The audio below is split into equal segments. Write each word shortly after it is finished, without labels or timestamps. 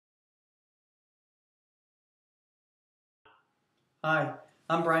Hi,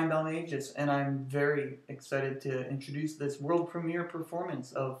 I'm Brian Balmages, and I'm very excited to introduce this world premiere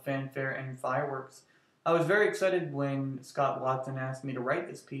performance of Fanfare and Fireworks. I was very excited when Scott Watson asked me to write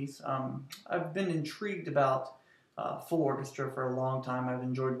this piece. I've been intrigued about full orchestra for a long time. I've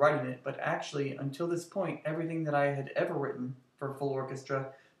enjoyed writing it, but actually, until this point, everything that I had ever written for full orchestra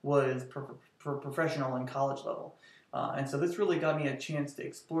was for professional and college level. And so this really got me a chance to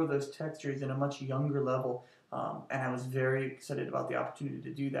explore those textures in a much younger level, and I was very excited about the opportunity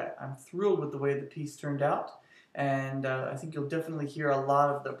to do that. I'm thrilled with the way the piece turned out, and I think you'll definitely hear a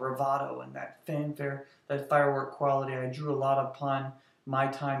lot of the bravado and that fanfare, that firework quality. I drew a lot upon my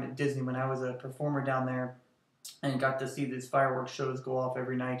time at Disney when I was a performer down there and got to see these fireworks shows go off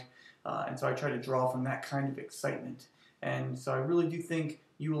every night. And so I try to draw from that kind of excitement. And so I really do think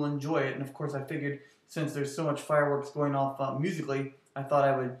you will enjoy it. And of course, I figured since there's so much fireworks going off musically, I thought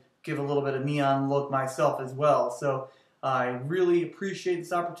I would give a little bit of neon look myself as well. So I really appreciate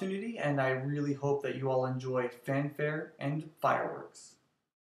this opportunity, and I really hope that you all enjoy Fanfare and Fireworks.